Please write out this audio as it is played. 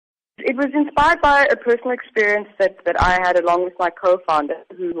It was inspired by a personal experience that I had along with my co-founder,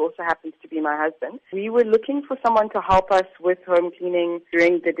 who also happens to be my husband. We were looking for someone to help us with home cleaning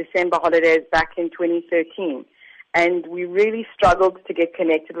during the December holidays back in 2013. And we really struggled to get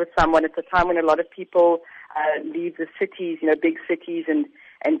connected with someone at the time when a lot of people leave the cities, big cities,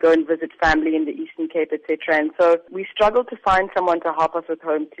 and go and visit family in the Eastern Cape, etc. And so we struggled to find someone to help us with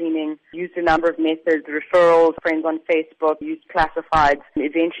home cleaning, used a number of methods, referrals, friends on Facebook, used classifieds, and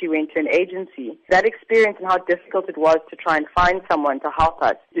eventually went to an agency. That experience and how difficult it was to try and find someone to help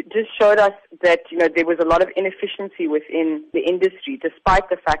us, it just showed us that, there was a lot of inefficiency within the industry, despite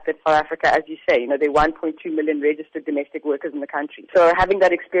the fact that South Africa, as you say, there are 1.2 million registered domestic workers in the country. So having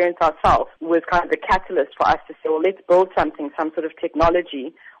that experience ourselves was kind of the catalyst for us to say, well, let's build something, some sort of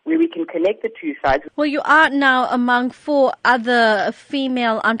technology where we can connect the two sides. Well, you are now among 4 other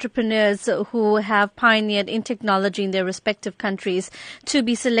female entrepreneurs who have pioneered in technology in their respective countries to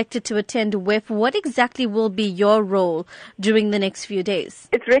be selected to attend WEF. What exactly will be your role during the next few days?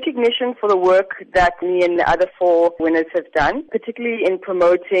 It's recognition for the work that me and the other 4 winners have done, particularly in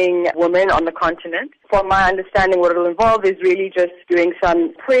promoting women on the continent. From my understanding, what it will involve is really just doing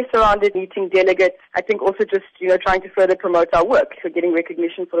some press around it, meeting delegates. I think also just, trying to further promote our work, so getting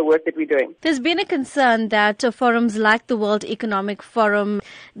recognition for the work that we're doing. There's been a concern that forums like the World Economic Forum,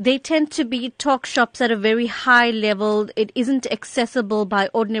 they tend to be talk shops at a very high level. It isn't accessible by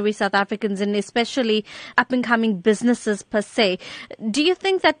ordinary South Africans and especially up-and-coming businesses per se. Do you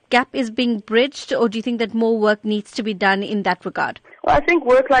think that gap is being bridged, or do you think that more work needs to be done in that regard? Well, I think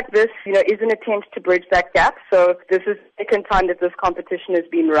work like this, is an attempt to bridge that gap. So this is the second time that this competition has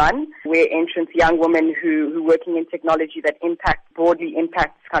been run, where entrants, young women who working in technology that broadly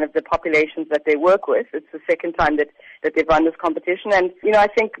impacts kind of the populations that they work with. It's the second time that they've run this competition. And, I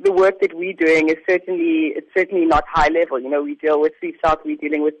think the work that we're doing is certainly not high level. We deal with SweepSouth, we're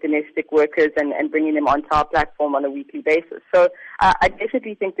dealing with domestic workers and bringing them onto our platform on a weekly basis. So I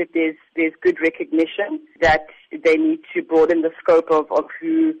definitely think that there's good recognition that they need to broaden the scope of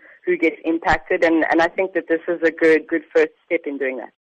who gets impacted, and I think that this is a good first step in doing that.